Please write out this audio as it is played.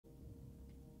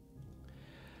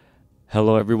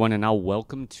Hello everyone, and now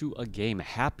welcome to a game,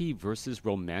 Happy versus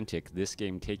Romantic. This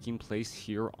game taking place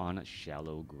here on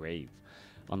Shallow Grave.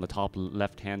 On the top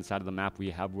left-hand side of the map, we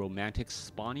have Romantic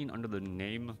spawning under the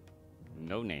name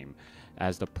No Name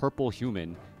as the purple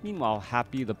human. Meanwhile,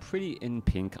 Happy, the pretty in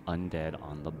pink undead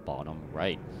on the bottom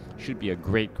right. Should be a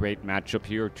great matchup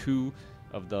here. Two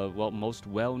of the most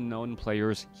well-known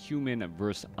players, human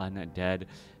versus undead.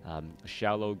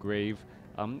 Shallow Grave.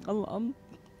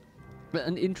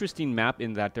 An interesting map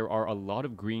in that there are a lot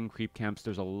of green creep camps.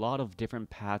 There's a lot of different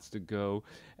paths to go,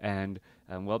 and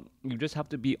well, you just have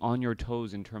to be on your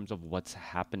toes in terms of what's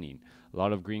happening. A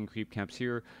lot of green creep camps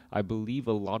here. I believe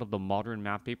a lot of the modern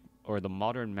map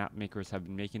makers have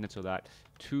been making it so that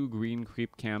 2 green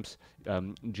creep camps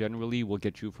generally will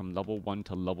get you from level 1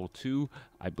 to level 2.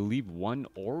 I believe 1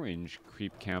 orange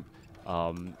creep camp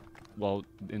well,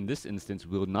 in this instance,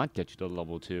 will not get you to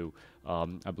level 2.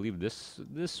 I believe this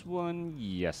one,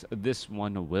 yes, this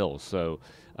one will. So,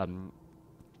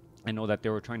 I know that they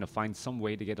were trying to find some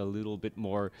way to get a little bit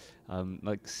more,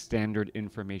 like standard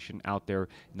information out there,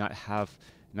 not have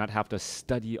to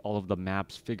study all of the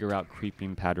maps, figure out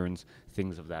creeping patterns,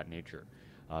 things of that nature.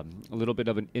 A little bit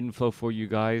of an info for you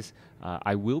guys.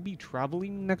 I will be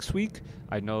traveling next week.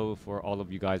 I know for all of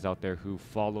you guys out there who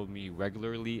follow me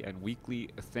regularly and weekly,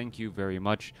 thank you very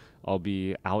much. I'll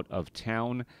be out of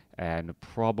town and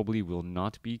probably will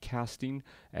not be casting,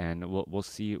 and we'll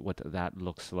see what that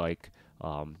looks like.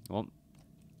 Well,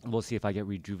 we'll see if I get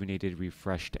rejuvenated,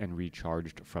 refreshed, and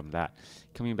recharged from that.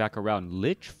 Coming back around,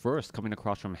 Lich first, coming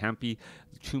across from Hampy.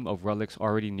 Tomb of Relics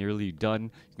already nearly done.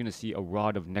 You're going to see a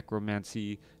Rod of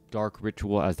Necromancy, Dark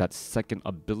Ritual as that second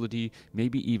ability,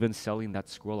 maybe even selling that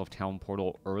Scroll of Town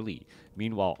Portal early.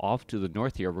 Meanwhile, off to the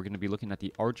north here, we're going to be looking at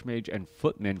the Archmage and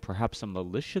Footman, perhaps some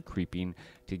Militia creeping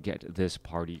to get this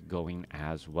party going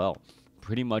as well.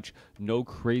 Pretty much no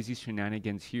crazy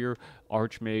shenanigans here.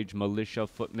 Archmage, Militia,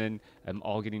 Footman, I'm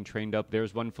all getting trained up.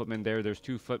 There's 1 Footman there. There's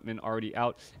 2 Footmen already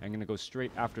out. I'm going to go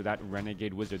straight after that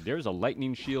Renegade Wizard. There's a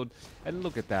Lightning Shield. And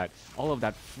look at that. All of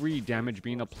that free damage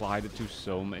being applied to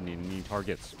so many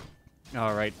targets.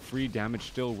 Alright, free damage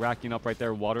still racking up right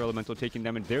there. Water Elemental taking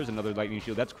damage. There's another Lightning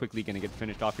Shield. That's quickly going to get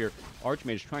finished off here.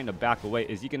 Archmage trying to back away.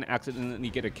 Is he going to accidentally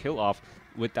get a kill off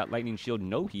with that Lightning Shield?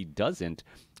 No, he doesn't.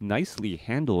 Nicely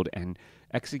handled and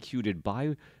executed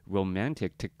by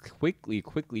Romantic to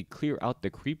quickly clear out the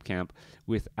creep camp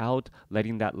without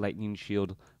letting that Lightning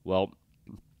Shield, well,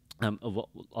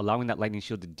 allowing that Lightning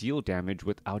Shield to deal damage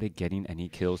without it getting any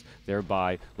kills,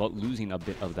 thereby, well, losing a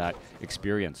bit of that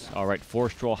experience. Alright,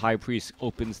 Force Troll High Priest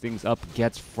opens things up,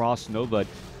 gets Frost Nova,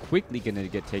 quickly gonna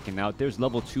get taken out. There's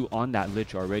level 2 on that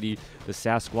Lich already. The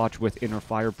Sasquatch with Inner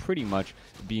Fire pretty much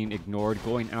being ignored,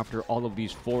 going after all of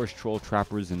these Forest Troll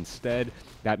Trappers instead.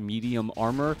 That medium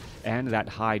armor and that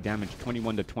high damage,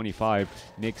 21 to 25,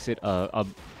 makes it a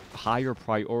higher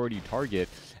priority target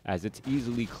as it's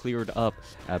easily cleared up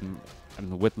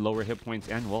with lower hit points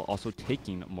and, well, also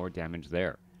taking more damage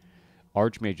there.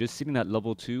 Archmage is sitting at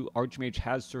level 2. Archmage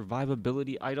has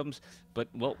survivability items, but,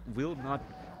 well, will not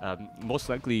most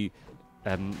likely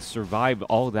survive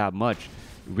all that much.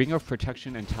 Ring of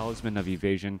Protection and Talisman of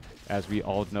Evasion, as we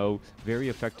all know, very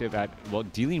effective at, well,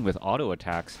 dealing with auto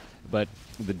attacks, but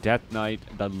the Death Knight,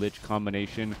 the Lich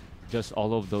combination, just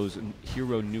all of those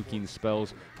hero nuking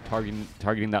spells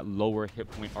targeting that lower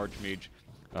hit point Archmage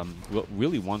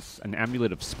really wants an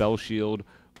Amulet of Spell Shield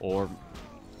or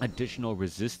additional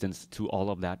resistance to all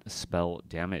of that spell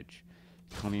damage.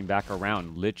 Coming back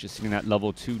around, Lich is sitting at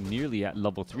level 2, nearly at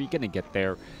level 3, gonna get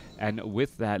there, and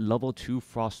with that, level 2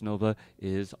 Frost Nova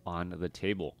is on the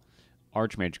table.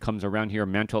 Archmage comes around here,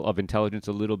 Mantle of Intelligence,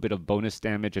 a little bit of bonus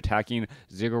damage attacking.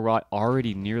 Ziggurat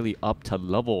already nearly up to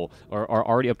level, or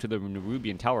already up to the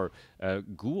Nerubian Tower.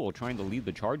 Ghoul trying to lead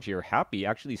the charge here. Happy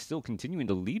actually still continuing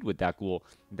to lead with that Ghoul.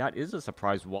 That is a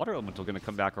surprise. Water Elemental going to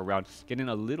come back around, getting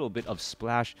a little bit of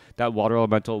splash. That Water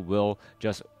Elemental will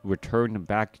just return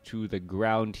back to the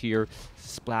ground here,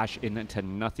 splash into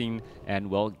nothing, and,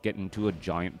 well, get into a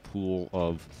giant pool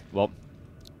of, well,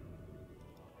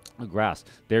 grass.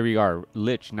 There we are.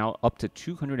 Lich now up to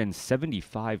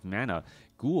 275 mana.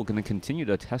 Ghoul going to continue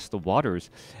to test the waters,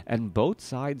 and both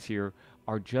sides here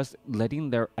are just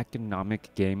letting their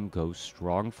economic game go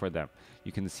strong for them.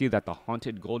 You can see that the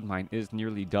Haunted Gold Mine is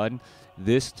nearly done.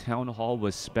 This Town Hall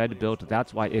was sped built.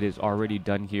 That's why it is already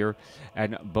done here,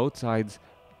 and both sides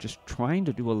just trying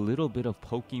to do a little bit of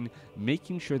poking,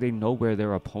 making sure they know where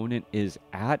their opponent is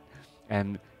at,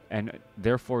 and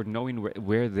therefore knowing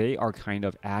where they are kind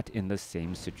of at in the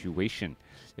same situation.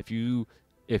 If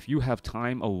you have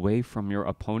time away from your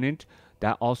opponent,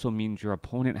 that also means your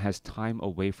opponent has time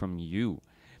away from you.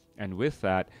 And with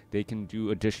that, they can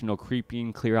do additional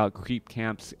creeping, clear out creep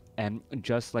camps, and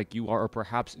just like you are, or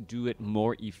perhaps do it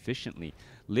more efficiently.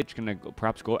 Lich gonna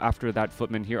perhaps go after that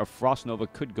footman here. A Frost Nova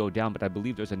could go down, but I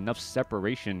believe there's enough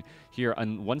separation here.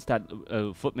 And once that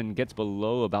footman gets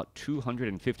below about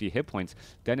 250 hit points,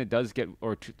 then it does get,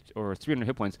 or 300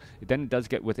 hit points, then it does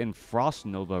get within Frost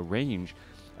Nova range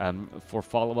for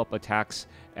follow-up attacks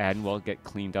and will get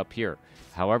cleaned up here.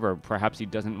 However, perhaps he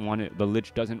doesn't want it, the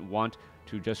Lich doesn't want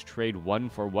to just trade 1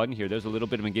 for 1 here. There's a little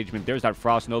bit of engagement. There's that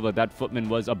Frost Nova. That footman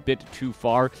was a bit too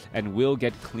far and will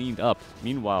get cleaned up.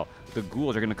 Meanwhile, the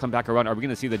ghouls are going to come back around. Are we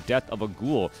going to see the death of a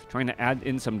ghoul trying to add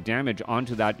in some damage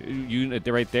onto that unit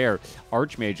right there?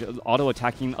 Archmage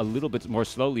auto-attacking a little bit more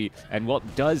slowly, and well,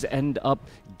 does end up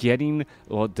getting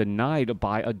denied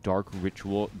by a Dark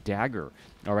Ritual Dagger.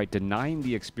 All right, denying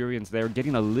the experience there,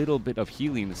 getting a little bit of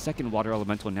healing. The second Water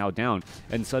Elemental now down,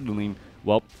 and suddenly,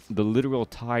 well, the literal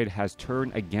tide has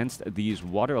turned against these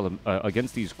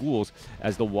against these ghouls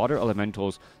as the Water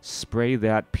Elementals spray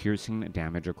that piercing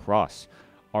damage across.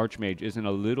 Archmage is in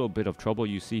a little bit of trouble.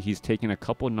 You see he's taking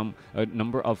a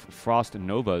number of Frost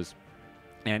Novas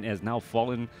and has now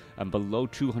fallen below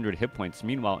 200 hit points.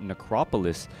 Meanwhile,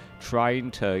 Necropolis trying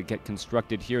to get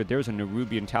constructed here. There's a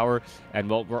Nerubian Tower, and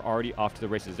well, we're already off to the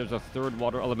races. There's a third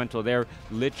Water Elemental there.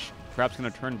 Lich perhaps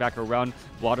going to turn back around.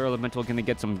 Water Elemental going to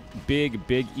get some big,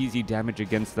 easy damage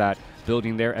against that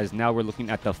building there, as now we're looking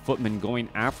at the footmen going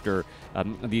after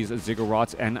these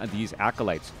Ziggurats and these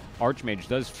Acolytes. Archmage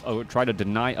does try to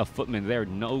deny a footman there.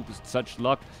 No such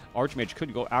luck. Archmage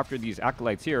could go after these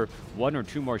Acolytes here. 1 or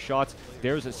 2 more shots.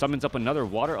 Summons up another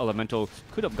Water Elemental.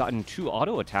 Could have gotten 2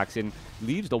 auto attacks in.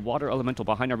 Leaves the Water Elemental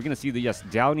behind. Now we're going to see the,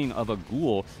 downing of a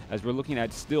ghoul as we're looking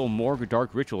at still more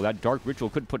Dark Ritual. That Dark Ritual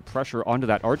could put pressure onto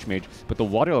that Archmage, but the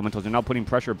Water Elementals are now putting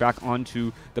pressure back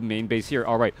onto the main base here.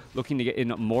 All right, looking to get in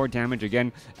more damage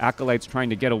again. Acolytes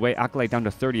trying to get away. Acolyte down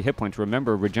to 30 hit points.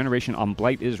 Remember, regeneration on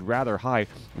Blight is rather high.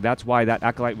 That's why that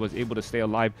Acolyte was able to stay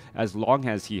alive as long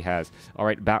as he has. All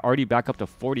right, already back up to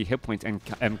 40 hit points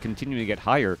and continuing to get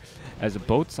higher as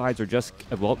both sides are just,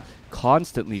 well,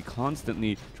 constantly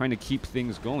trying to keep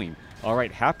things going. All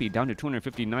right, Happy down to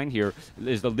 259 here.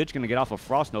 Is the Lich going to get off a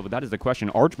Frost Nova? That is the question.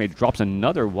 Archmage drops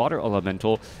another Water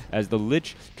Elemental as the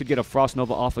Lich could get a Frost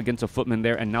Nova off against a footman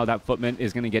there, and now that footman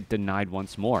is going to get denied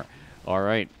once more. All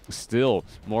right, still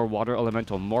more Water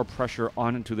Elemental, more pressure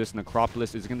onto this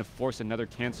Necropolis is going to force another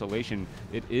cancellation.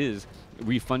 It is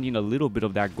refunding a little bit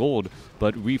of that gold,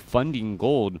 but refunding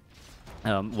gold,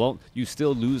 well, you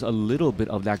still lose a little bit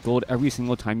of that gold every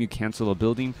single time you cancel a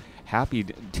building. Happy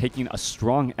taking a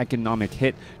strong economic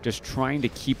hit, just trying to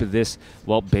keep this,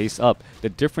 well, base up. The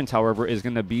difference, however, is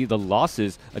going to be the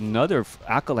losses. Another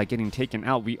Acolyte getting taken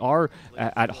out. We are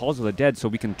at Halls of the Dead, so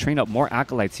we can train up more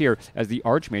Acolytes here as the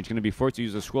Archmage going to be forced to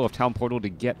use the Scroll of Town Portal to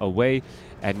get away.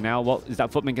 And now, well, is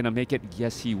that footman going to make it?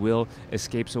 Yes, he will.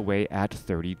 Escapes away at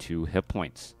 32 hit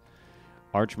points.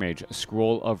 Archmage,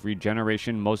 Scroll of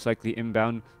Regeneration, most likely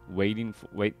inbound,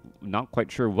 not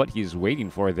quite sure what he's waiting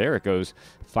for. There it goes.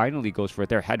 Finally goes for it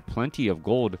there. Had plenty of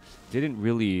gold, didn't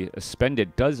really spend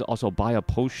it. Does also buy a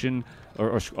potion,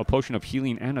 or a potion of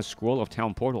healing and a Scroll of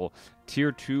Town Portal.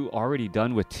 Tier 2 already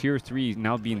done, with Tier 3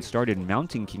 now being started.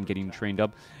 Mountain King getting trained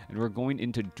up, and we're going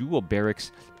into dual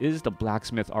barracks. Is the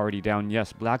Blacksmith already down?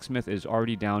 Yes, Blacksmith is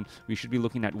already down. We should be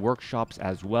looking at workshops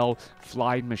as well.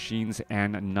 Flying Machines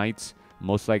and Knights.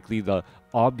 Most likely the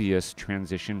obvious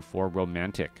transition for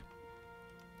Romantic.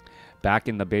 Back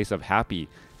in the base of Happy,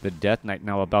 the Death Knight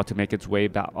now about to make its way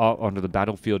back onto the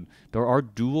battlefield. There are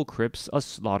dual crypts, a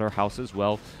slaughterhouse as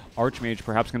well. Archmage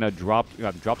perhaps going to drop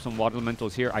some Water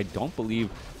Elementals here. I don't believe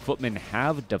footmen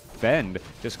have defend.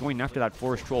 Just going after that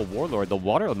Forest Troll Warlord. The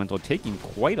Water Elemental taking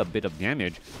quite a bit of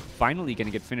damage. Finally going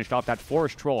to get finished off. That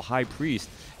Forest Troll High Priest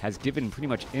has given pretty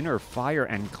much inner fire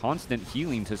and constant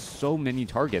healing to so many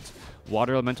targets.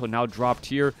 Water Elemental now dropped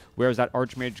here. Where is that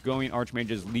Archmage going?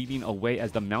 Archmage is leading away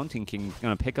as the Mountain King is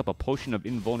going to pick up a Potion of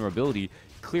Invulnerability,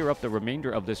 clear up the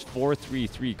remainder of this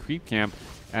 4-3-3 creep camp,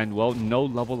 and, well, no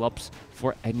level ups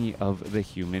for any of the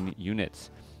human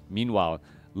units. Meanwhile,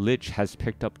 Lich has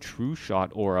picked up True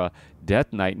Shot Aura.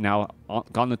 Death Knight now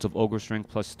Gauntlets of Ogre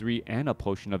Strength +3 and a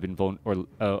Potion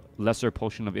of lesser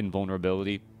Potion of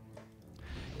Invulnerability.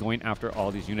 Going after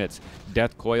all these units.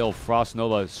 Death Coil, Frost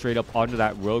Nova straight up onto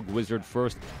that Rogue Wizard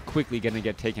first. Quickly going to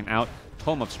get taken out.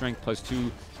 Tome of Strength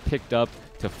 +2 picked up.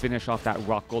 to finish off that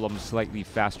Rock Golem slightly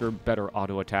faster, better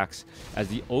auto attacks, as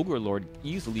the Ogre Lord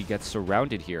easily gets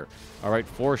surrounded here. Alright,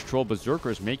 Forest Troll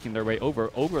Berserkers making their way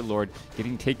over. Ogre Lord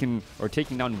getting taken, or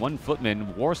taking down one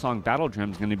footman. Warsong Battle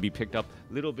Drum is going to be picked up.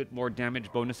 Little bit more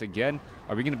damage bonus again.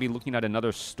 Are we going to be looking at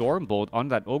another Storm Bolt on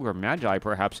that Ogre Magi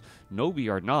perhaps? No, we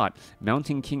are not.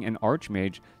 Mountain King and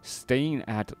Archmage staying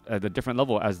at the different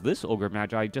level, as this Ogre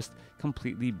Magi just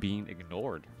completely being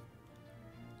ignored.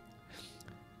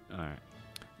 Alright.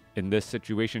 In this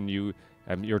situation,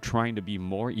 you're trying to be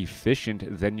more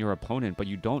efficient than your opponent, but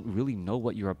you don't really know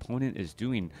what your opponent is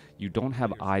doing. You don't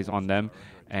have eyes on them,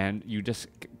 and you just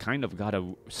kind of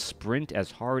gotta sprint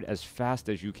as hard, as fast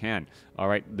as you can. All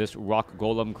right, this Rock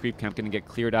Golem creep camp gonna get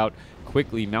cleared out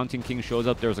quickly. Mountain King shows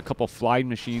up. There's a couple flying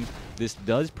machines. This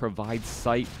does provide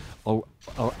sight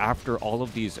after all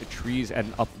of these trees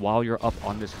and up while you're up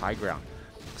on this high ground.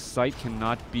 Sight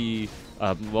cannot be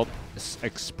well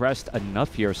expressed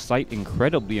enough here. Sight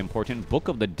incredibly important. Book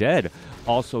of the Dead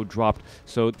also dropped,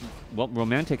 so well,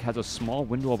 Romantic has a small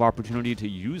window of opportunity to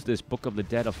use this Book of the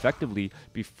Dead effectively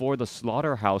before the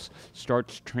Slaughterhouse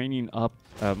starts training up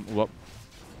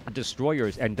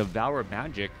destroyers, and Devour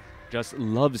Magic just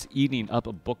loves eating up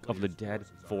a Book of the Dead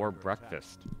for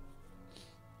breakfast.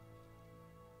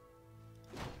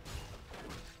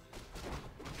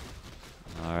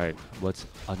 All right, what's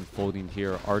unfolding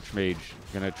here? Archmage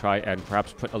gonna try and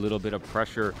perhaps put a little bit of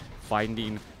pressure,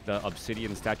 finding the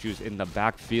obsidian statues in the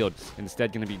backfield.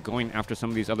 Instead, gonna be going after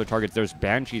some of these other targets. There's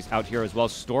Banshees out here as well.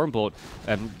 Stormbolt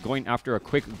going after a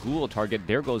quick ghoul target.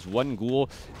 There goes one ghoul.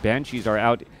 Banshees are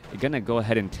out. Gonna go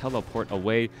ahead and teleport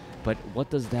away. But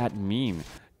what does that mean?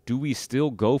 Do we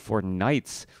still go for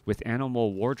Knights with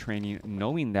Animal War Training,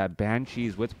 knowing that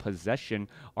Banshees with Possession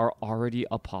are already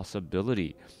a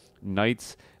possibility?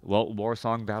 Knights, well,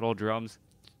 Warsong Battle Drums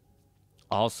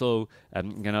also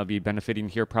gonna be benefiting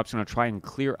here. Perhaps gonna try and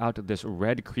clear out this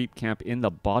red creep camp in the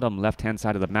bottom left-hand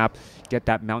side of the map. Get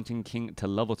that Mountain King to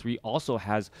level 3. Also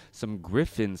has some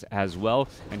Griffins as well.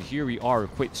 And here we are,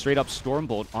 straight up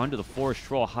Stormbolt onto the Forest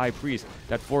Troll High Priest.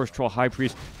 That Forest Troll High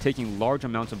Priest taking large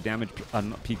amounts of damage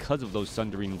because of those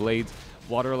Sundering Blades.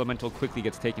 Water Elemental quickly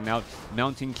gets taken out.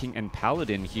 Mountain King and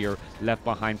Paladin here left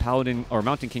behind.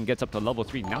 Mountain King gets up to level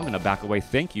 3. Now I'm going to back away.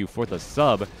 Thank you for the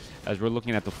sub, as we're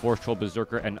looking at the Forest Troll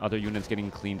Berserker and other units getting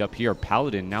cleaned up here.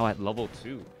 Paladin now at level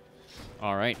 2.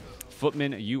 All right.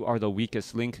 Footman, you are the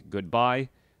weakest link. Goodbye.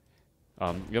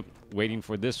 Yep, waiting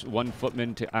for this one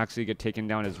Footman to actually get taken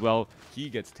down as well. He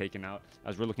gets taken out,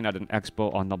 as we're looking at an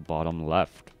Expo on the bottom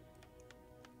left.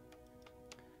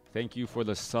 Thank you for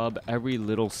the sub.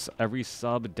 Every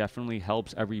sub definitely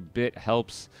helps. Every bit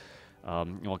helps.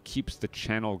 Keeps the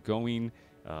channel going.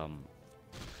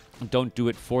 Don't do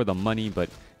it for the money, but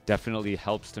definitely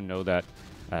helps to know that,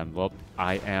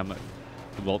 I am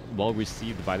well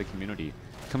received by the community.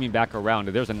 Coming back around,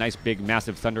 there's a nice big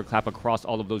massive thunderclap across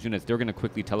all of those units. They're going to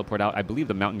quickly teleport out. I believe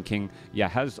the Mountain King,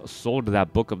 has sold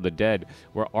that Book of the Dead.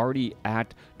 We're already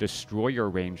at destroyer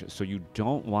range, so you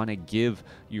don't want to give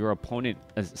your opponent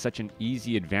such an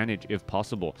easy advantage if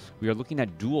possible. We are looking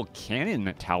at dual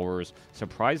cannon towers,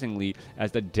 surprisingly,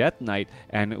 as the Death Knight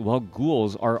and,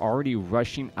 ghouls are already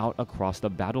rushing out across the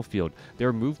battlefield.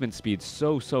 Their movement speed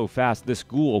so fast. This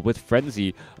ghoul with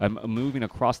Frenzy moving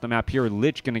across the map here.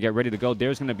 Lich going to get ready to go.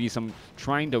 There's going to be some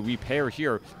trying to repair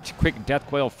here. Quick Death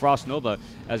Coil Frost Nova,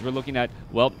 as we're looking at,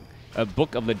 a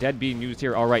Book of the Dead being used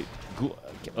here. All right.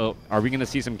 Are we going to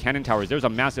see some cannon towers? There's a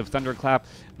massive thunderclap.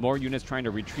 More units trying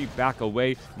to retreat back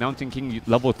away. Mountain King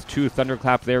level 2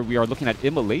 thunderclap there. We are looking at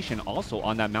immolation also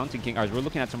on that Mountain King, as we're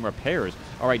looking at some repairs.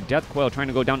 All right, Death Coil trying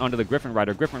to go down onto the Griffin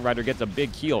Rider. Griffin Rider gets a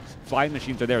big heal. Flying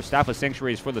machines are there. Staff of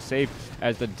Sanctuaries for the save,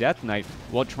 as the Death Knight,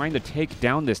 while trying to take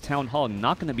down this Town Hall,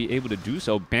 not going to be able to do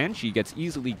so. Banshee gets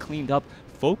easily cleaned up.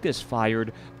 Focus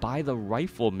fired by the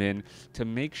Rifleman to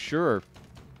make sure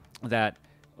that,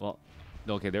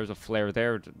 okay, there's a flare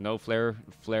there. No flare.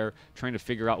 Flare trying to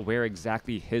figure out where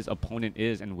exactly his opponent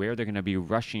is and where they're going to be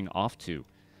rushing off to.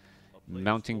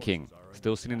 Mountain King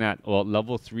still sitting at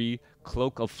level 3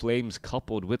 Cloak of Flames,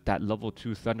 coupled with that level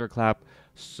 2 Thunderclap.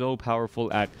 So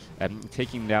powerful at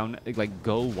taking down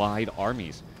go wide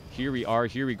armies. Here we are.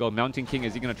 Here we go. Mountain King,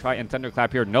 is he going to try and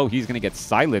thunderclap here? No, he's going to get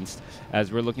silenced, as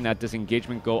we're looking at this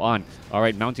engagement go on. All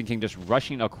right, Mountain King just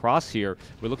rushing across here.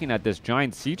 We're looking at this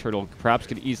giant sea turtle. Perhaps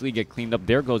could easily get cleaned up.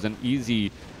 There goes an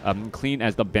easy clean,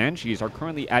 as the Banshees are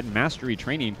currently at mastery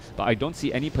training, but I don't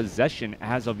see any possession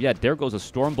as of yet. There goes a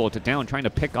Stormbolt down, trying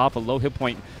to pick off a low hit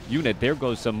point unit. There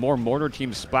goes some more mortar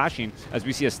teams splashing, as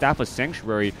we see a Staff of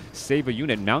Sanctuary save a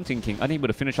unit. Mountain King unable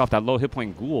to finish off that low hit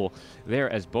point ghoul there,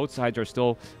 as both sides are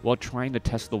still while trying to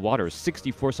test the waters.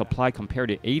 64 supply compared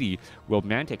to 80.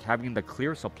 Romantic having the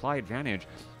clear supply advantage,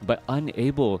 but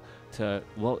unable to,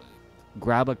 well,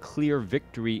 grab a clear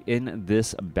victory in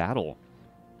this battle.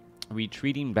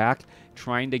 Retreating back,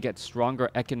 trying to get stronger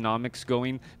economics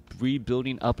going,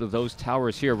 rebuilding up those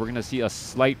towers here. We're going to see a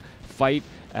slight fight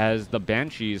as the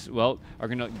Banshees, well, are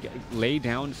going to lay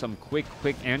down some quick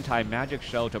anti-magic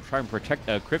shell to try and protect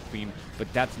Crypt Fiend,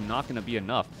 but that's not going to be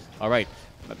enough. All right.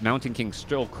 Mountain King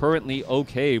still currently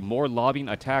okay. More lobbing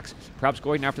attacks, perhaps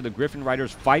going after the Griffin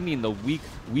Riders, finding the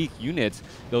weak units,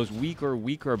 those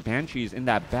weaker Banshees in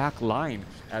that back line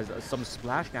as some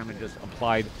splash damage is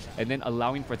applied, and then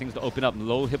allowing for things to open up.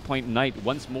 Low hit point Knight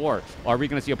once more. Are we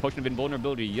going to see a potion of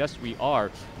invulnerability? Yes, we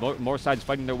are. More sides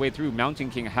fighting their way through.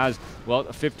 Mountain King has, well,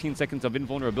 15 seconds of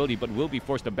invulnerability, but will be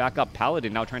forced to back up.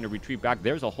 Paladin now trying to retreat back.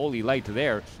 There's a Holy Light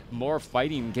there. More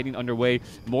fighting getting underway,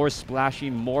 more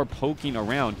splashing, more poking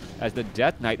around as the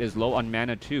Death Knight is low on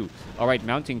mana too. All right,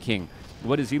 Mountain King,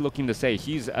 what is he looking to say?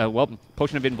 He's, well,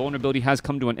 Potion of Invulnerability has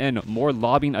come to an end. More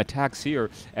lobbing attacks here,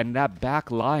 and that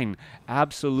back line,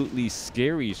 absolutely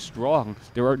scary, strong.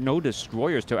 There are no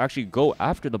destroyers to actually go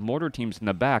after the mortar teams in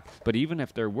the back, but even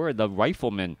if there were, the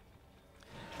riflemen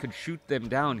could shoot them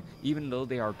down. Even though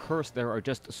they are cursed, there are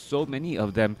just so many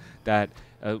of them that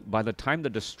by the time the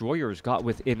destroyers got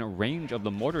within range of the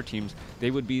mortar teams,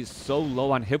 they would be so low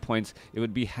on hit points, it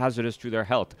would be hazardous to their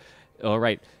health. All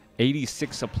right,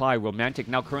 86 supply. Romantic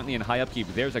now currently in high upkeep.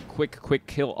 There's a quick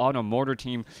kill on a mortar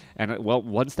team, and well,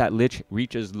 once that Lich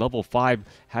reaches level 5,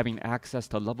 having access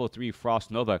to level 3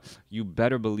 Frost Nova, you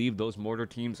better believe those mortar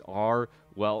teams are,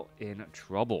 well, in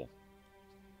trouble.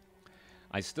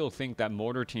 I still think that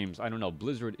mortar teams, I don't know,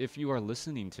 Blizzard, if you are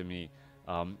listening to me,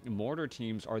 mortar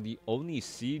teams are the only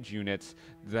siege units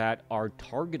that are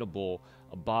targetable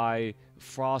by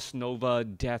Frost Nova,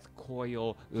 Death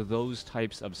Coil, those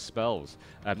types of spells,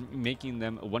 making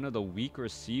them one of the weaker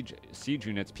siege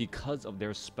units because of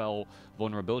their spell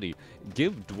vulnerability.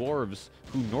 Give dwarves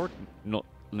who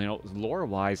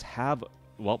lore-wise have,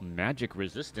 well, magic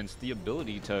resistance, the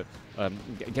ability to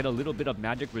get a little bit of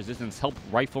magic resistance, help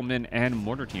riflemen and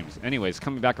mortar teams. Anyways,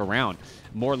 coming back around,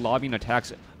 more lobbing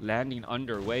attacks landing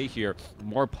underway here,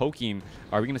 more poking.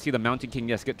 Are we going to see the Mountain King?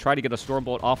 Yes, try to get a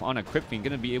Stormbolt off on a Crypt Fiend.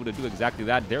 Going to be able to do exactly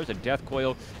that. There's a Death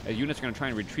Coil. Units are going to try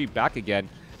and retreat back again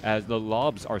as the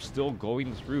lobs are still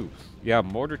going through. Yeah,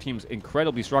 mortar team's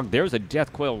incredibly strong. There's a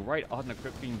Death Coil right on the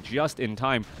Crypt Fiend just in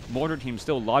time. Mortar team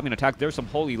still lobbing attack. There's some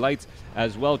Holy Lights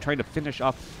as well, trying to finish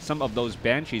off some of those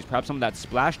Banshees. Perhaps some of that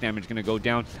splash damage going to go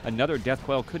down. Another Death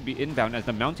Coil could be inbound as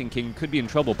the Mountain King could be in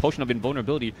trouble. Potion of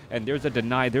Invulnerability, and there's a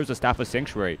Deny. There's a Staff of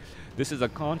Sanctuary. This is a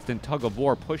constant tug of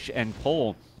war, push and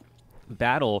pull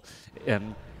battle.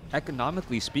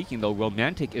 Economically speaking, though,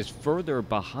 Romantic is further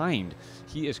behind.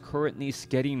 He is currently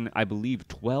getting, I believe,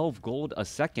 12 gold a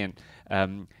second,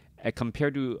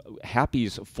 compared to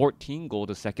Happy's 14 gold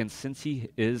a second since he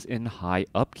is in high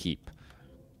upkeep.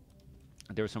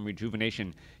 There's some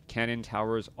rejuvenation. Cannon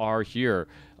towers are here.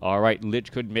 All right,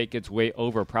 Lich could make its way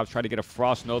over. Perhaps try to get a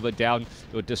Frost Nova down.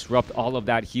 It would disrupt all of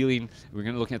that healing. We're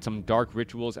going to look at some dark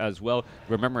rituals as well.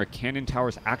 Remember, cannon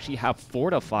towers actually have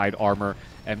fortified armor,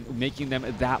 and making them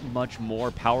that much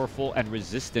more powerful and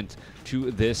resistant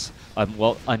to this,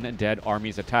 well, undead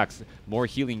army's attacks. More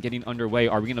healing getting underway.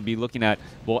 Are we going to be looking at,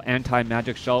 well,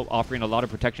 anti-magic shell offering a lot of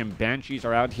protection? Banshees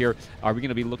are out here. Are we going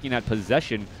to be looking at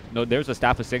possession? No, there's a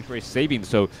Staff of Sanctuary saving.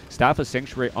 So Staff of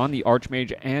Sanctuary on the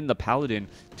Archmage and the Paladin,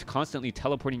 constantly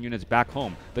teleporting units back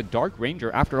home. The Dark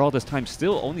Ranger, after all this time,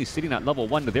 still only sitting at level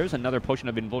 1. There's another Potion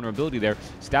of Invulnerability there.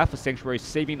 Staff of Sanctuary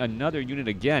saving another unit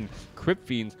again. Crypt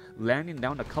Fiends landing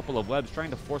down a couple of webs, trying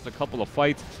to force a couple of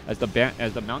fights as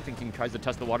the Mountain King tries to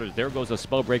test the waters. There goes a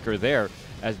Spellbreaker there,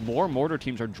 as more mortar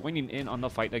teams are joining in on the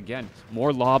fight again.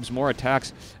 More lobs, more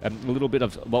attacks, a little bit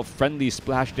of, well, friendly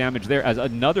splash damage there as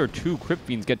another 2 Crypt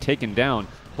Fiends get taken down.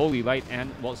 Holy Light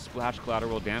and, well, splash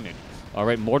collateral damage. All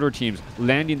right, mortar teams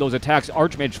landing those attacks.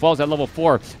 Archmage falls at level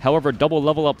 4. However, double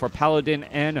level up for Paladin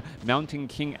and Mountain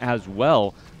King as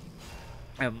well.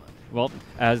 Well,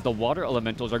 as the water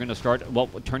elementals are going to start, well,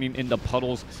 turning into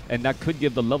puddles, and that could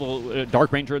give the level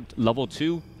Dark Ranger level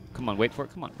 2. Come on, wait for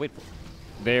it. Come on, wait for it.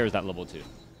 There's that level 2.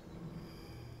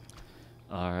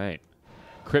 All right.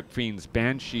 Crypt Fiends,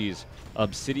 Banshees,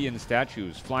 Obsidian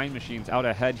Statues, Flying Machines out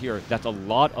ahead here. That's a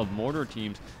lot of mortar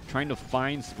teams trying to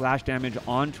find splash damage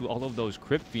onto all of those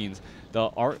Crypt Fiends.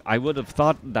 I would have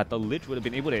thought that the Lich would have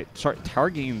been able to start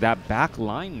targeting that back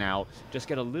line now, just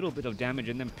get a little bit of damage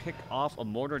and then pick off a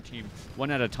mortar team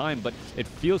one at a time. But it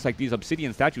feels like these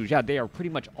Obsidian Statues, yeah, they are pretty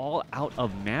much all out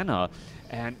of mana.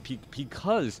 And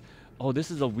because, oh, this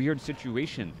is a weird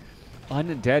situation.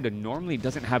 Undead normally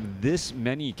doesn't have this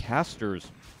many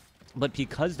casters. But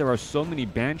because there are so many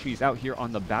Banshees out here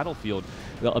on the battlefield,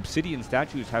 the Obsidian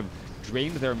statues have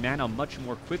drained their mana much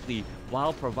more quickly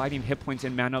while providing hit points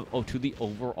and mana to the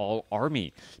overall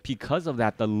army. Because of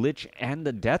that, the Lich and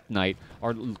the Death Knight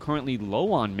are currently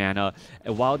low on mana,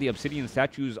 while the Obsidian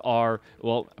statues are,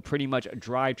 well, pretty much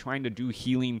dry, trying to do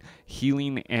healing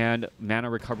and mana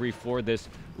recovery for this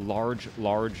large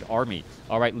army.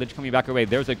 All right, Lich coming back away.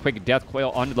 There's a quick Death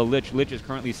Coil onto the Lich. Lich is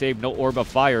currently saved. No Orb of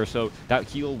Fire, so that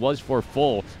heal was for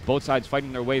full. Both sides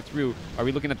fighting their way through. Are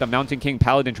we looking at the Mountain King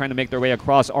Paladin trying to make their way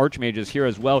across? Archmages here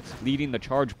as well, leading the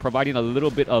charge, providing a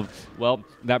little bit of, well,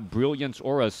 that Brilliance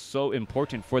aura is so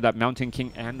important for that Mountain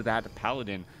King and that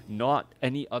Paladin. Not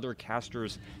any other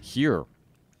casters here.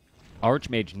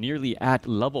 Archmage nearly at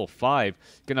level 5.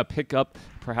 Gonna pick up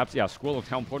perhaps, yeah, Scroll of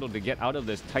Town Portal to get out of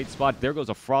this tight spot. There goes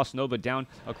a Frost Nova down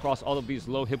across all of these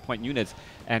low hit point units.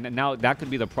 And now that could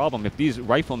be the problem. If these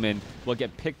riflemen will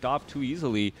get picked off too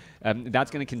easily, that's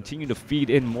going to continue to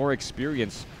feed in more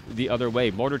experience the other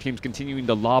way. Mortar teams continuing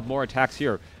to lob more attacks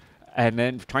here. And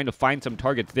then trying to find some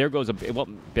targets. There goes a, well,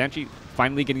 Banshee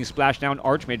finally getting splashed down.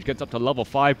 Archmage gets up to level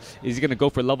 5. Is he going to go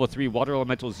for level 3 water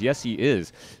elementals? Yes, he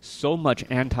is. So much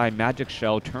anti-magic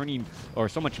shell turning, or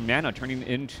so much mana turning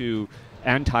into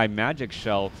anti-magic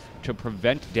shell to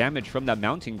prevent damage from that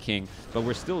Mountain King. But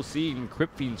we're still seeing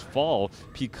Crypt Fiends fall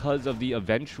because of the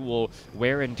eventual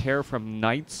wear and tear from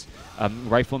Knights,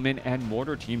 Riflemen, and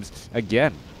Mortar teams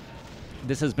again.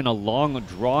 This has been a long,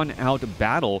 drawn-out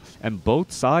battle, and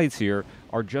both sides here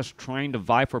are just trying to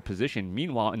vie for position.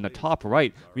 Meanwhile, in the top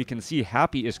right, we can see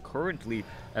Happy is currently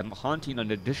haunting an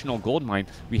additional gold mine.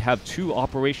 We have 2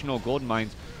 operational gold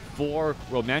mines for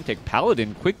Romantic.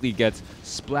 Paladin quickly gets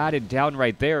splatted down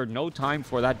right there. No time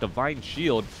for that Divine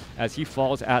Shield as he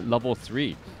falls at level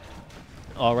 3.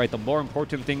 All right, the more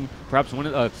important thing, perhaps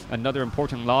another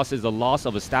important loss, is the loss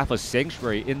of a Staff of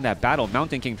Sanctuary in that battle.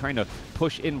 Mountain King trying to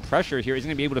push in pressure here. Is he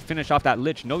going to be able to finish off that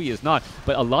Lich? No, he is not.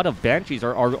 But a lot of Banshees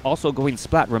are also going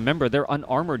splat. Remember, they're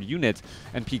unarmored units,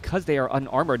 and because they are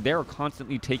unarmored, they are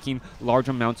constantly taking large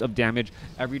amounts of damage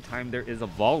every time there is a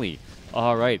volley.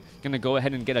 All right, going to go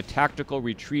ahead and get a tactical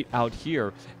retreat out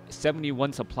here.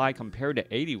 71 supply compared to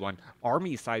 81.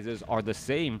 Army sizes are the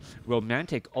same.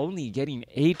 Romantic only getting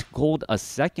 8 gold a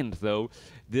second, though.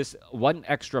 This one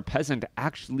extra peasant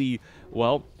actually,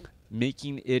 well,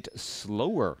 making it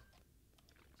slower.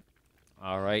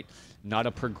 All right, not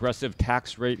a progressive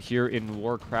tax rate here in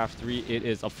WarCraft 3. It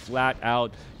is a flat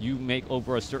out, you make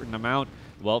over a certain amount,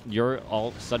 well, you're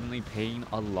all suddenly paying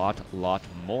a lot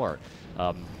more.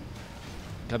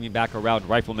 Coming back around,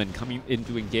 Riflemen coming in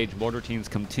to engage. Mortar teams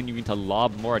continuing to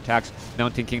lob more attacks.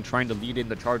 Mountain King trying to lead in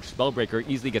the charge. Spellbreaker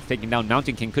easily gets taken down.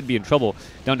 Mountain King could be in trouble.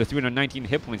 Down to 319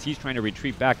 hit points. He's trying to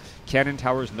retreat back. Cannon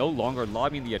towers no longer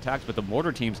lobbing the attacks, but the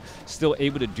Mortar teams still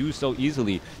able to do so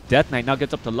easily. Death Knight now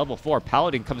gets up to level 4.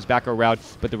 Paladin comes back around,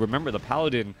 but remember the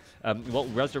Paladin, well,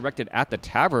 resurrected at the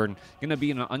tavern, gonna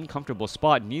be in an uncomfortable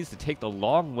spot. Needs to take the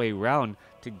long way round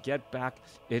to get back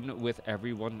in with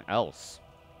everyone else.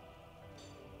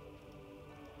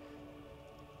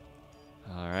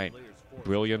 All right,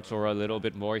 Brilliance or a little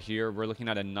bit more here. We're looking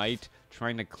at a Knight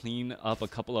trying to clean up a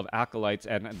couple of Acolytes,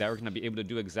 and they're going to be able to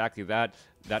do exactly that.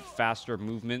 That faster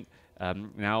movement.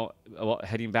 Now, well,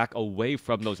 heading back away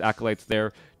from those Acolytes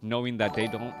there, knowing that they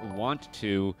don't want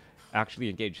to actually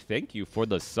engage. Thank you for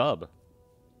the sub.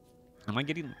 Am I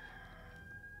getting...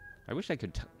 I wish I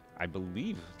could... I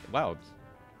believe... Wow.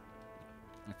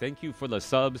 Thank you for the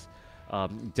subs.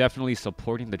 Definitely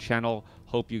supporting the channel.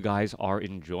 Hope you guys are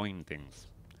enjoying things.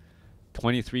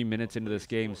 23 minutes into this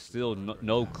game, still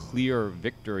no clear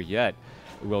victor yet.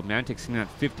 Romantic sitting at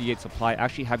 58 supply,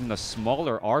 actually having a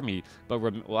smaller army, but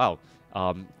wow,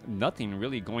 nothing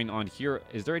really going on here.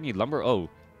 Is there any lumber? Oh,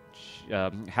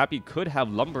 Happy could have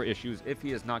lumber issues if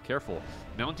he is not careful.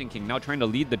 Mountain King now trying to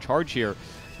lead the charge here.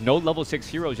 No level 6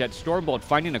 heroes yet. Stormbolt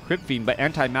finding a Crypt Fiend, but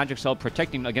anti-magic cell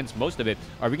protecting against most of it.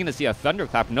 Are we going to see a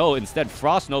Thunderclap? No. Instead,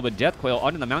 Frost Nova, Death Coil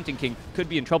onto the Mountain King could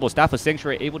be in trouble. Staff of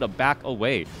Sanctuary able to back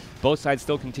away. Both sides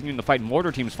still continuing to fight.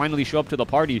 Mortar teams finally show up to the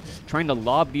party, trying to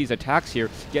lob these attacks here,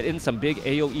 get in some big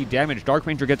AoE damage. Dark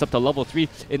Ranger gets up to level 3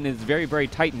 in this very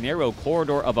tight, narrow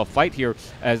corridor of a fight here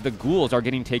as the ghouls are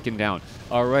getting taken down.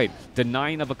 All right,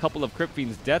 denying of a couple of Crypt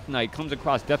Fiends. Death Knight comes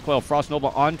across. Death Coil, Frost Nova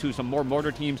onto some more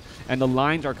Mortar teams, and the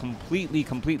line lines are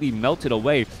completely melted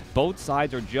away. Both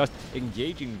sides are just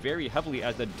engaging very heavily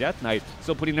as the Death Knight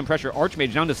still putting in pressure.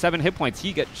 Archmage down to 7 hit points.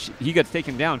 He gets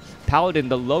taken down. Paladin,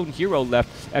 the lone hero left,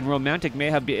 and Romantic may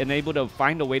have been able to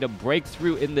find a way to break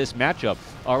through in this matchup.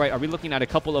 All right, are we looking at a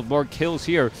couple of more kills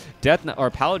here? Death Knight or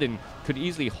Paladin could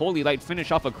easily Holy Light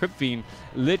finish off a Crypt Fiend.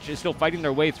 Lich is still fighting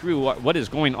their way through what is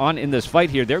going on in this fight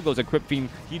here. There goes a Crypt Fiend.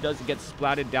 He does get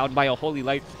splatted down by a Holy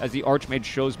Light as the Archmage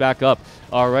shows back up.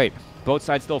 All right. Both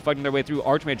sides still fighting their way through.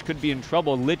 Archmage could be in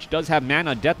trouble. Lich does have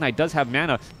mana. Death Knight does have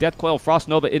mana. Death Coil, Frost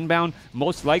Nova inbound.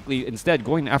 Most likely instead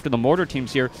going after the Mortar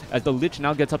teams here as the Lich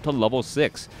now gets up to level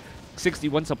 6.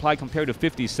 61 supply compared to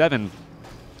 57.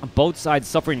 Both sides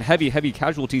suffering heavy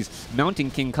casualties.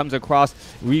 Mountain King comes across,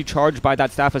 recharged by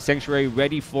that Staff of Sanctuary,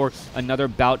 ready for another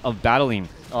bout of battling.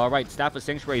 All right, Staff of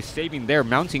Sanctuary saving there.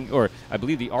 Mounting, or I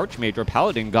believe the Archmage or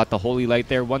Paladin got the Holy Light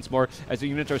there once more as the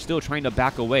units are still trying to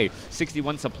back away.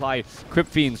 61 supply. Crypt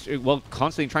Fiends, well,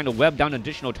 constantly trying to web down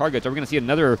additional targets. Are we going to see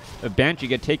another Banshee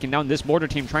get taken down? This Mortar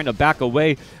team trying to back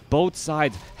away. Both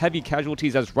sides, heavy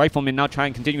casualties as Riflemen now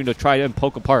continuing to try and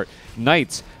poke apart.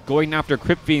 Knights going after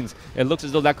Crypt Fiends. It looks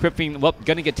as though that Crypt Fiend, well,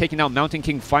 going to get taken out. Mountain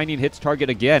King finding hits target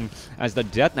again as the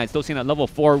Death Knight still seeing at level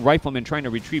 4. Riflemen trying to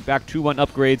retreat back. 2-1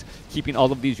 upgrades, keeping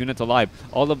all of these units alive.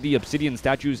 All of the Obsidian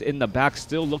statues in the back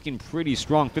still looking pretty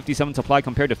strong. 57 supply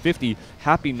compared to 50.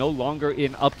 Happy no longer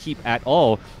in upkeep at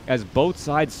all as both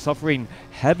sides suffering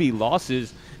heavy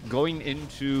losses going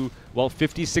into, well,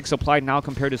 56 supply now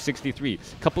compared to 63.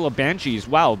 Couple of Banshees.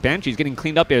 Wow, Banshees getting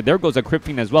cleaned up there. There goes a Crypt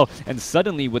Fiend as well. And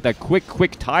suddenly with that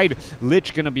quick tide,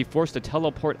 Lich going to be forced to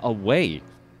teleport away.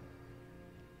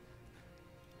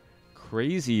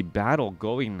 Crazy battle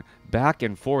going back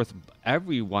and forth.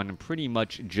 Everyone pretty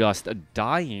much just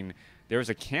dying. There's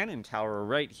a cannon tower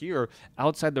right here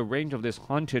outside the range of this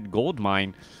haunted gold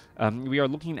mine. We are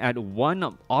looking at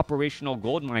one operational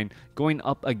gold mine going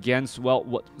up against, well,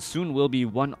 what soon will be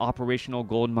one operational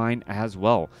gold mine as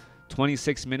well.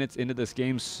 26 minutes into this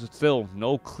game, still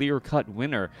no clear-cut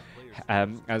winner.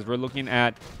 As we're looking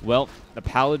at, well, the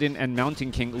Paladin and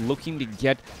Mountain King looking to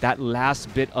get that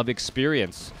last bit of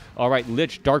experience. All right,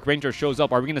 Lich, Dark Ranger shows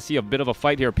up. Are we going to see a bit of a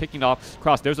fight here? Picking off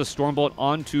Cross. There's a Stormbolt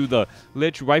onto the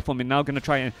Lich. Rifleman now going to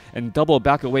try and double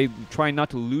back away, trying not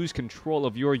to lose control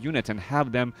of your units and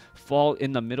have them fall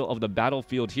in the middle of the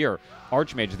battlefield here.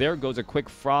 Archmage, there goes a quick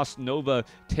Frost Nova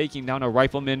taking down a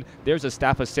Rifleman. There's a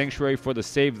Staff of Sanctuary for the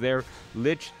save there.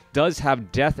 Lich does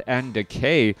have Death and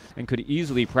Decay and could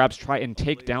easily perhaps try and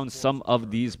take down some of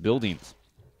these buildings.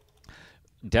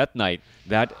 Death Knight,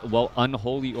 that, well,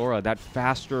 Unholy Aura, that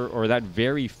faster or that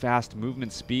very fast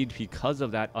movement speed because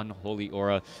of that Unholy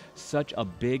Aura. Such a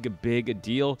big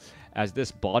deal as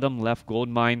this bottom left gold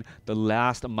mine, the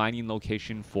last mining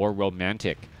location for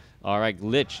Romantic. All right,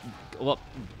 Lich, well,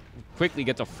 quickly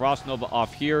gets a Frost Nova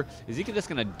off here. Is he just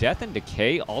going to Death and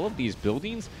Decay all of these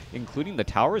buildings, including the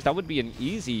towers? That would be an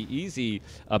easy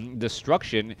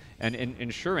destruction and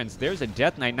insurance. There's a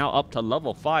Death Knight now up to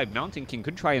level 5. Mountain King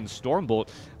could try and Stormbolt,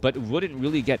 but wouldn't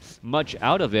really get much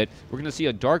out of it. We're going to see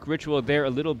a Dark Ritual there, a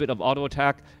little bit of auto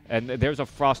attack, and there's a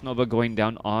Frost Nova going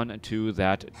down onto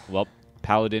that, well,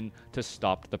 Paladin to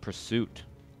stop the pursuit.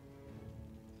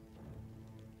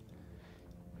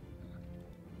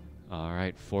 All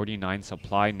right, 49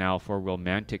 supply now for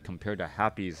Romantic compared to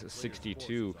Happy's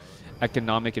 62.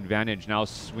 Economic advantage now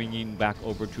swinging back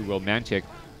over to Romantic,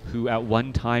 who at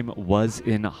one time was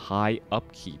in high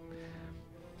upkeep.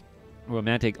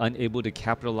 Romantic unable to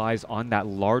capitalize on that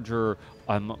larger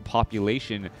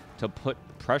population to put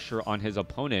pressure on his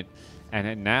opponent,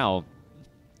 and now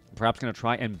perhaps going to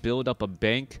try and build up a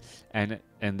bank and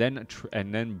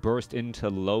then burst into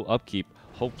low upkeep.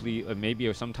 Hopefully, maybe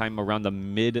or sometime around the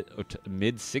mid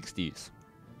 60s.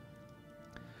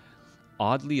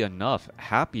 Oddly enough,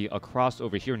 Happy across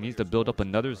over here needs to build up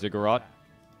another Ziggurat.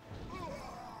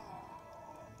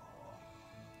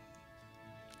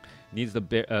 Needs to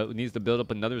build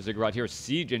up another Ziggurat here.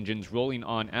 Siege engines rolling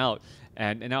on out.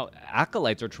 And now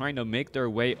Acolytes are trying to make their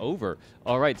way over.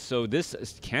 All right, so this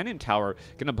cannon tower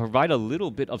going to provide a little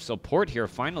bit of support here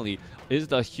finally. Is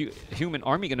the human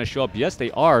army going to show up? Yes, they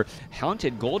are.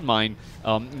 Haunted Gold Mine,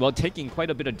 well, taking quite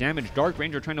a bit of damage. Dark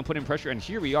Ranger trying to put in pressure, and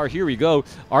here we go.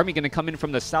 Army going to come in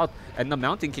from the south, and the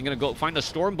Mountain King going to go find a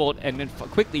Stormbolt and then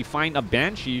quickly find a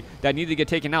Banshee that needed to get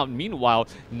taken out. Meanwhile,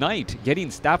 Knight getting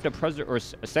Staff to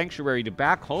Sanctuary to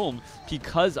back home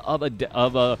because of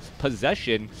a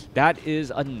possession. That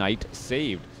is a Knight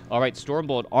saved. All right,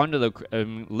 Stormbolt onto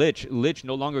the Lich. Lich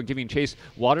no longer giving chase.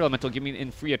 Water Elemental giving in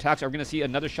free attacks. Are we going to see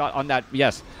another shot on that?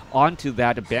 Yes, onto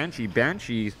that Banshee.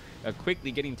 Banshee's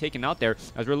quickly getting taken out there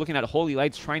as we're looking at Holy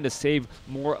Lights trying to save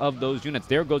more of those units.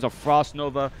 There goes a Frost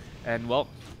Nova, and, well,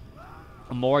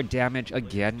 more damage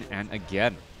again and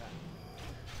again.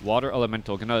 Water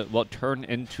Elemental gonna, well, turn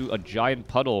into a giant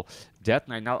puddle. Death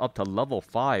Knight now up to level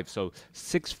 5, so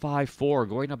 654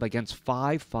 going up against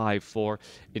 554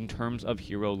 in terms of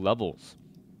hero levels.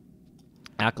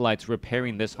 Acolytes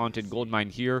repairing this haunted gold mine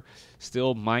here.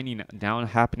 Still mining down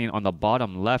happening on the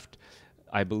bottom left.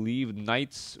 I believe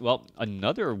Knights, well,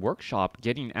 another workshop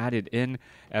getting added in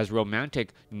as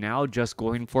Romantic now just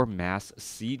going for mass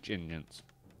siege engines.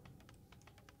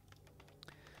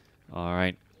 All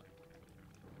right.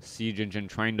 Siege engine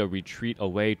trying to retreat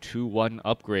away. 2-1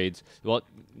 upgrades. Well,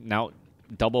 now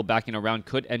double backing around,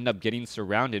 could end up getting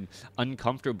surrounded.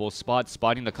 Uncomfortable spot,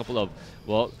 spotting a couple of,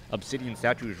 well, obsidian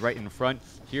statues right in front.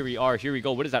 Here we are, here we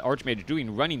go. What is that Archmage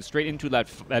doing? Running straight into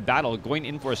that battle, going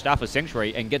in for a Staff of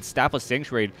Sanctuary, and gets Staff of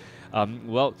Sanctuary.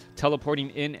 Well, teleporting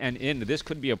in and in. This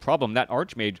could be a problem. That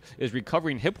Archmage is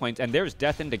recovering hit points, and there's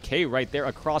Death and Decay right there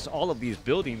across all of these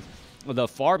buildings. The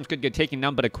farms could get taken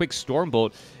down, but a quick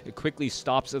Stormbolt quickly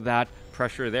stops that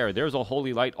pressure there. There's a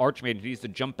Holy Light Archmage who needs to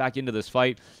jump back into this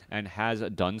fight and has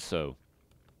done so.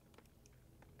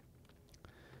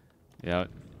 Yeah,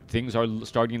 things are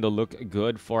starting to look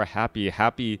good for Happy.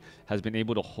 Happy has been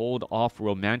able to hold off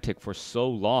Romantic for so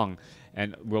long,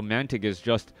 and Romantic is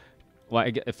just, well,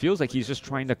 it feels like he's just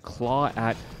trying to claw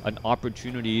at an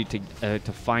opportunity to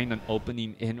find an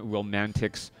opening in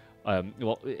Romantic's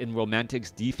in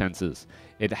Romantic's defenses.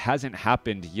 It hasn't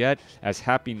happened yet, as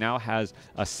Happy now has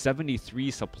a 73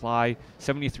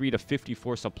 to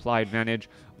 54 supply advantage,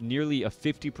 nearly a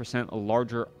 50%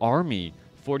 larger army,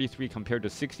 43 compared to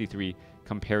 63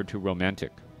 compared to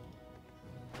Romantic.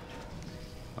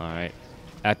 All right,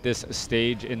 at this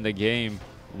stage in the game,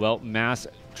 well, mass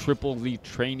triply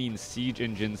training siege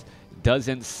engines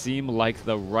doesn't seem like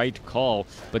the right call,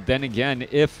 but then again,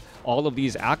 if all of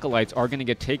these acolytes are going to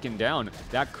get taken down,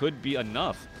 that could be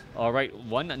enough. All right,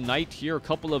 one knight here, a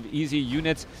couple of easy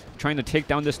units trying to take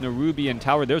down this Nerubian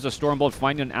tower. There's a Stormbolt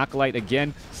finding an acolyte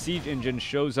again. Siege engine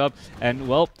shows up, and,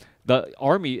 well, the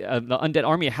army, the undead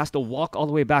army has to walk all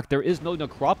the way back. There is no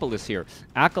necropolis here.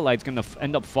 Acolyte's going to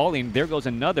end up falling. There goes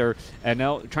another, and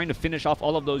now trying to finish off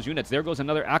all of those units. There goes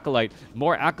another acolyte.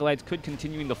 More acolytes could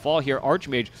continuing to fall here.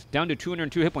 Archmage down to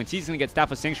 202 hit points. He's going to get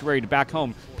Staff of Sanctuary back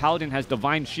home. Paladin has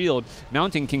Divine Shield.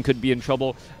 Mountain King could be in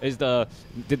trouble. Did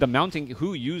the Mountain,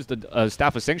 who used the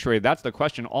Staff of Sanctuary? That's the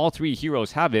question. All three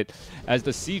heroes have it, as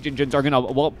the siege engines are going to,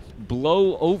 well,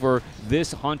 blow over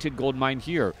this haunted gold mine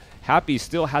here. Happy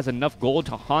still has enough gold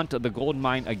to haunt the gold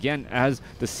mine again as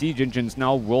the siege engines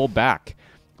now roll back.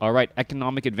 All right,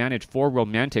 economic advantage for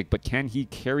Romantic, but can he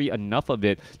carry enough of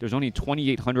it? There's only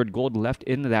 2,800 gold left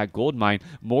in that gold mine.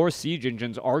 More siege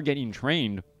engines are getting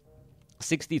trained.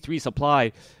 63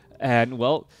 supply, and,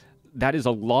 well, that is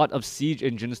a lot of siege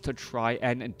engines to try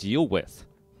and deal with.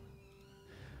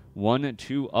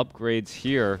 1-2 upgrades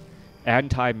here.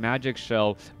 Anti-magic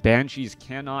shell. Banshees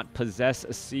cannot possess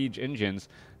siege engines.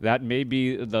 That may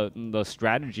be the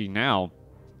strategy now,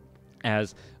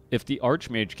 as if the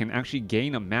Archmage can actually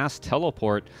gain a mass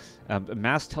teleport,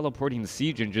 mass teleporting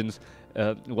siege engines,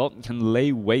 well, can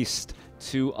lay waste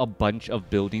to a bunch of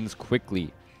buildings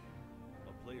quickly.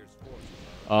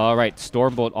 All right,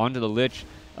 Stormbolt onto the Lich.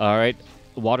 All right,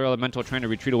 Water Elemental trying to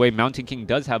retreat away. Mountain King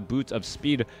does have Boots of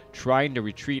Speed, trying to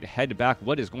retreat, head back.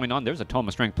 What is going on? There's a Tome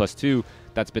of Strength +2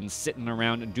 that's been sitting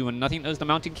around and doing nothing. Is the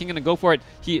Mountain King going to go for it?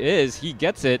 He is. He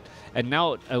gets it. And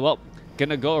now, well, going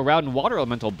to go around, and Water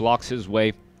Elemental blocks his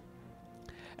way,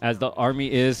 as the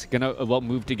army is going to, well,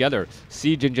 move together.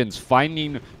 Siege engines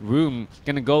finding room.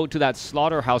 Going to go to that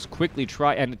slaughterhouse quickly,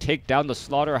 try and take down the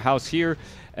slaughterhouse here.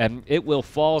 And it will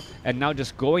fall, and now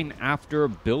just going after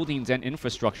buildings and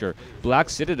infrastructure. Black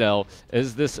Citadel,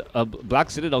 is this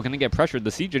Black Citadel going to get pressured?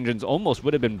 The siege engines almost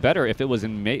would have been better if it was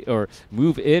in or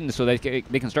move in so that they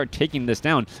can start taking this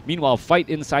down. Meanwhile, fight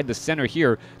inside the center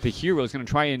here. The hero is going to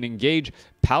try and engage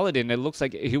Paladin. It looks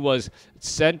like he was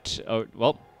sent,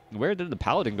 well, where did the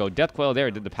Paladin go? Death Coil there.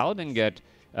 Did the Paladin get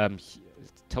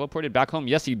teleported back home?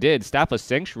 Yes, he did. Staff of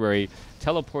Sanctuary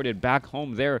teleported back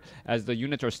home there as the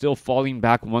units are still falling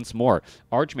back once more.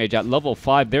 Archmage at level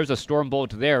 5. There's a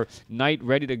Stormbolt there. Knight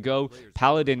ready to go.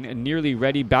 Paladin nearly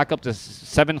ready. Back up to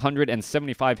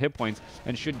 775 hit points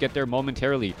and should get there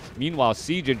momentarily. Meanwhile,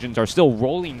 Siege Engines are still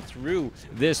rolling through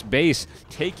this base,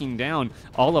 taking down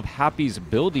all of Happy's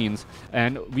buildings.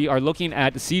 And we are looking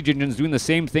at Siege Engines doing the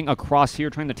same thing across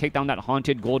here, trying to take down that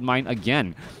Haunted Gold Mine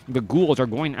again. The ghouls are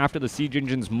going after the Siege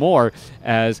Engines more,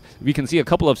 as we can see a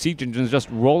couple of Siege Engines just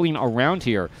rolling around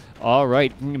here. All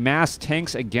right, mass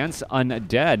tanks against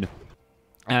undead,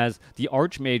 as the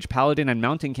Archmage, Paladin, and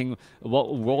Mountain King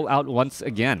will roll out once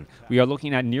again. We are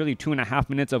looking at nearly 2.5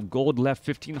 minutes of gold left,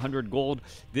 1,500 gold.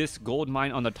 This gold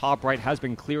mine on the top right has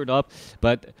been cleared up,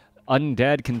 but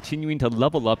undead continuing to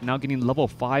level up, now getting level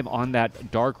 5 on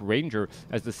that Dark Ranger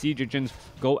as the Siege Engines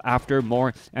go after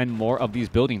more and more of these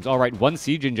buildings. All right, one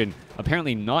Siege Engine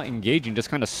apparently not engaging, just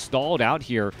kind of stalled out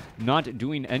here, not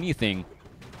doing anything,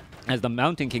 as the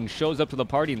Mountain King shows up to the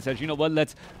party and says, you know what,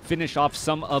 let's finish off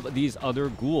some of these other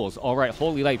ghouls. All right,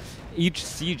 Holy Light. Each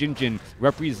Siege Engine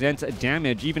represents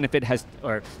damage, even if it has,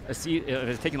 has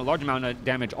taken a large amount of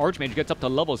damage. Archmage gets up to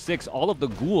level 6. All of the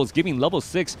ghouls giving level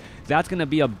 6. That's going to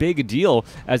be a big deal,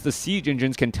 as the Siege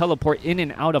Engines can teleport in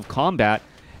and out of combat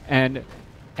and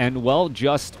well,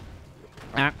 just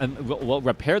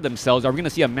repair themselves. Are we going to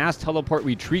see a mass teleport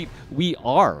retreat? We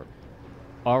are.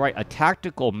 All right, a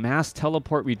tactical mass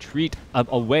teleport retreat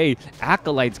away.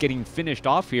 Acolytes getting finished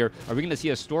off here. Are we going to see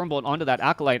a Stormbolt onto that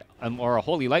Acolyte or a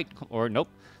Holy Light? Or nope.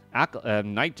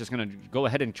 Knight just going to go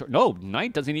ahead and... No,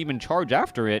 Knight doesn't even charge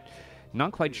after it.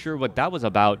 Not quite sure what that was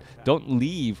about. Don't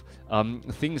leave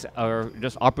things or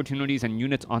just opportunities and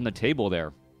units on the table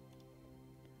there.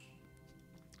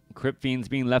 Crypt Fiends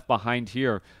being left behind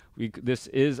here. This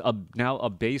is now a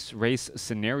base race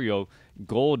scenario.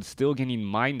 Gold still getting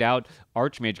mined out.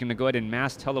 Archmage going to go ahead and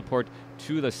mass teleport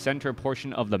to the center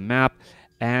portion of the map.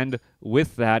 And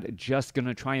with that, just going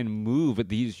to try and move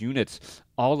these units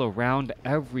all around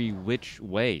every which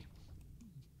way.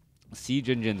 Siege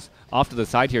Engines off to the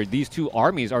side here. These two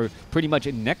armies are pretty much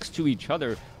next to each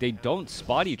other. They don't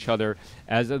spot each other,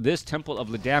 as this Temple of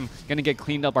Ladam going to get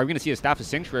cleaned up. Are we going to see a Staff of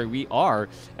Sanctuary? We are.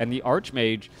 And the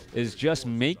Archmage is just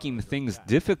making things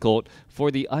difficult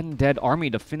for the undead army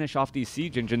to finish off these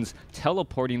Siege Engines,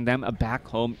 teleporting them back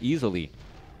home easily.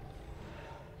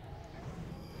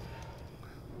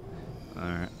 All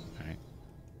right.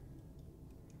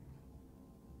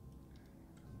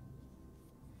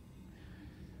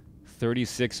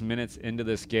 36 minutes into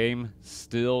this game,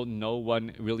 still no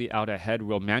one really out ahead.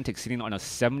 Romantic sitting on a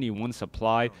 71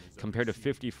 supply compared to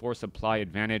 54 supply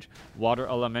advantage. Water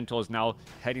Elemental is now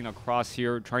heading across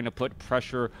here, trying to put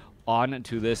pressure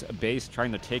onto this base,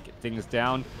 trying to take things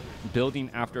down.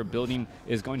 Building after building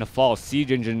is going to fall.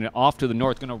 Siege Engine off to the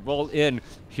north, going to roll in.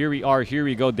 Here we are, here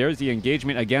we go. There's the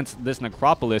engagement against this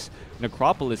Necropolis.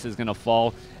 Necropolis is going to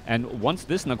fall, and once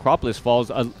this Necropolis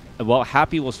falls, well,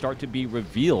 Happy will start to be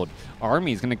revealed.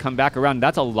 Army is going to come back around.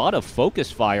 That's a lot of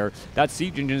focus fire. That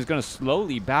Siege Engine is going to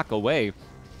slowly back away.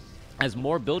 As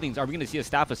more buildings, are we going to see a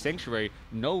Staff of Sanctuary?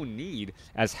 No need,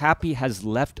 as Happy has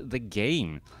left the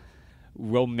game.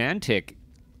 Romantic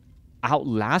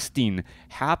outlasting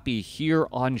Happy here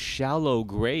on Shallow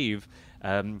Grave.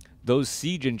 Those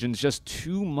Siege Engines just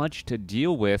too much to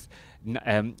deal with,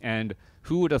 and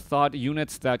who would have thought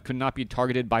units that could not be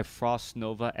targeted by Frost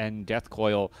Nova and Death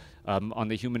Coil on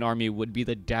the human army would be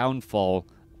the downfall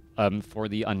for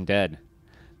the undead.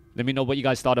 Let me know what you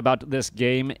guys thought about this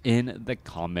game in the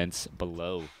comments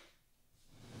below.